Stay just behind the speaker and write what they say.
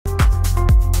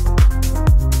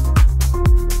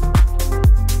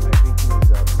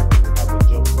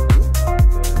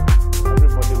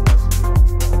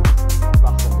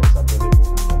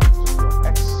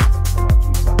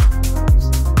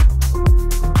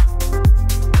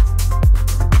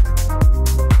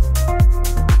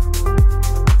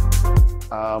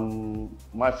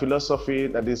My philosophy,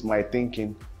 that is my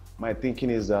thinking. My thinking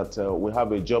is that we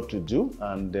have a job to do,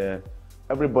 and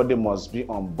everybody must be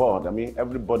on board. I mean,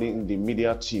 everybody in the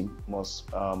media team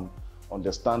must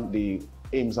understand the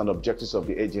aims and objectives of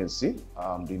the agency,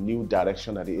 the new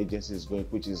direction that the agency is going,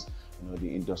 which is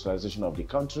the industrialization of the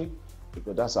country,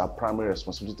 because that's our primary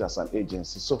responsibility as an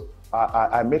agency. So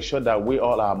I make sure that we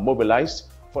all are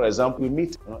mobilized. For example, we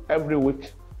meet every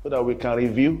week so that we can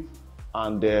review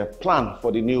and plan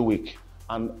for the new week.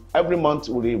 And every month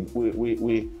we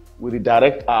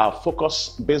redirect our focus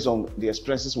based on the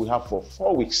experiences we have for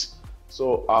 4 weeks.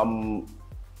 So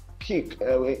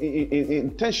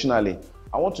intentionally,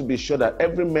 I want to be sure that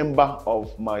every member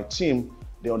of my team,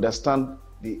 they understand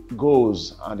the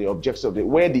goals and the objectives of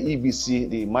where the EBC,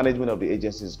 the management of the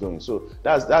agency, is going. So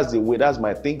that's the way, that's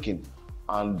my thinking.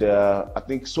 And I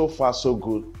think so far so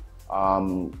good.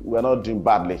 We're not doing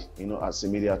badly, as a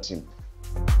media team.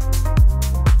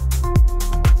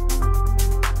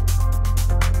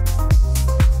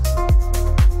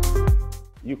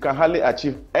 You can hardly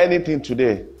achieve anything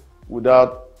today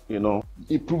without,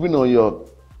 improving on your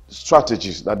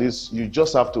strategies. That is, you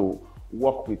just have to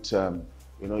work with,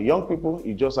 young people.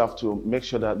 You just have to make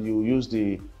sure that you use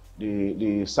the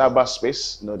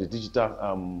cyberspace, the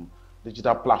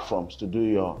digital platforms to do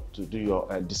your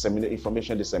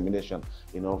information dissemination.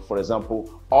 For example,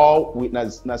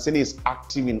 NASENI is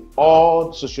active in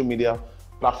all social media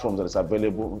platforms that is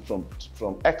available,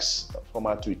 from X,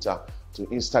 former Twitter, to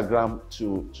Instagram,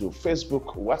 to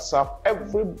Facebook, WhatsApp,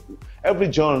 every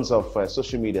genres of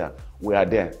social media, we are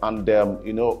there. And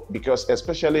because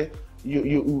especially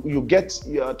you get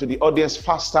to the audience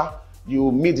faster, you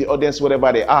meet the audience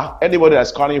wherever they are. Anybody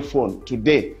that's carrying a phone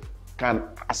today can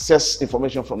access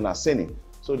information from NASENI.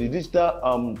 So the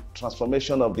digital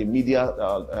transformation of the media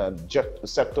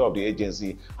sector of the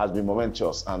agency has been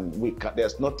momentous, and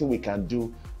there's nothing we can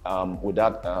do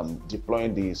without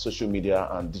deploying the social media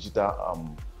and digital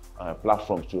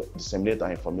platforms to disseminate our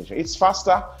information. It's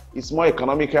faster, it's more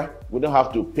economical. We don't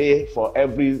have to pay for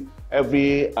every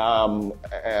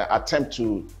attempt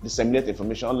to disseminate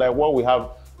information, unlike what we have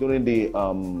during the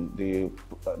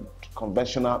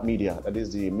conventional media, that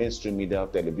is the mainstream media,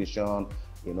 television,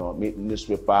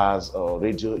 newspapers or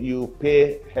radio. You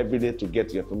pay heavily to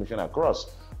get your information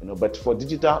across. But for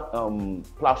digital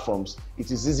platforms,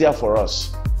 it is easier for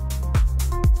us.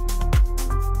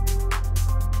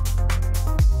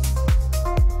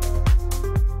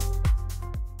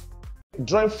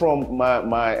 Drawing from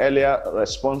my earlier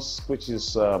response, which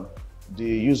is the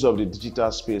use of the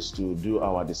digital space to do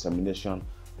our dissemination,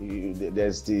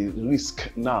 there's the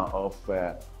risk now of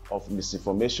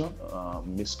misinformation,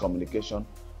 miscommunication,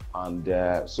 and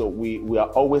so we are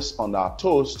always on our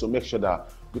toes to make sure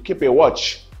that we keep a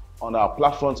watch on our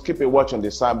platforms, keep a watch on the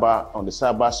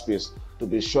cyber space, to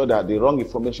be sure that the wrong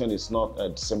information is not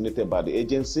disseminated by the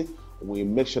agency. We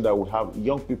make sure that we have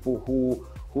young people who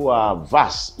are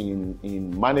vast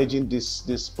in managing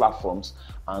these platforms,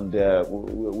 and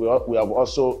we have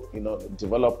also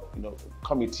developed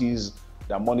committees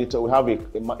that monitor. We have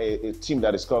a team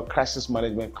that is called Crisis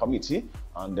Management Committee,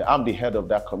 and I'm the head of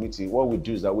that committee. What we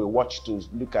do is that we watch to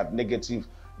look at negative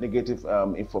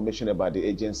information about the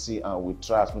agency, and we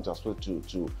try as much as possible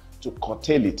to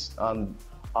curtail it.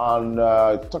 And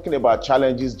talking about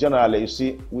challenges generally, you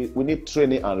see, we need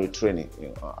training and retraining.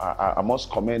 I must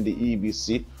commend the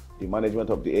EBC, the management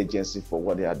of the agency, for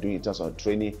what they are doing in terms of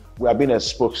training. We have been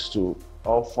exposed to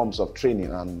all forms of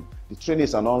training, and the training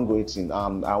is an ongoing thing.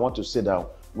 And I want to say that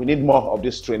we need more of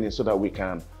this training so that I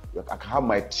can have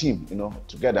my team,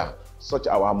 together, such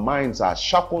our minds are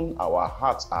sharpened, our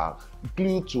hearts are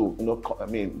glued to,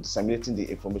 disseminating the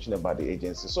information about the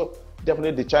agency. So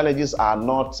definitely the challenges are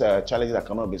not challenges that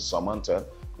cannot be surmounted,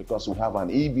 because we have an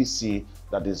EBC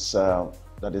that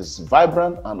is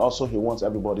vibrant, and also he wants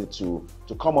everybody to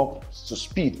come up to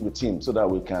speed with him, so that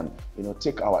we can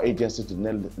take our agency to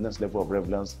the next level of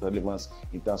relevance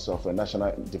in terms of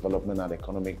national development and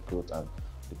economic growth and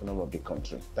development of the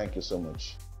country. Thank you so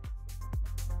much.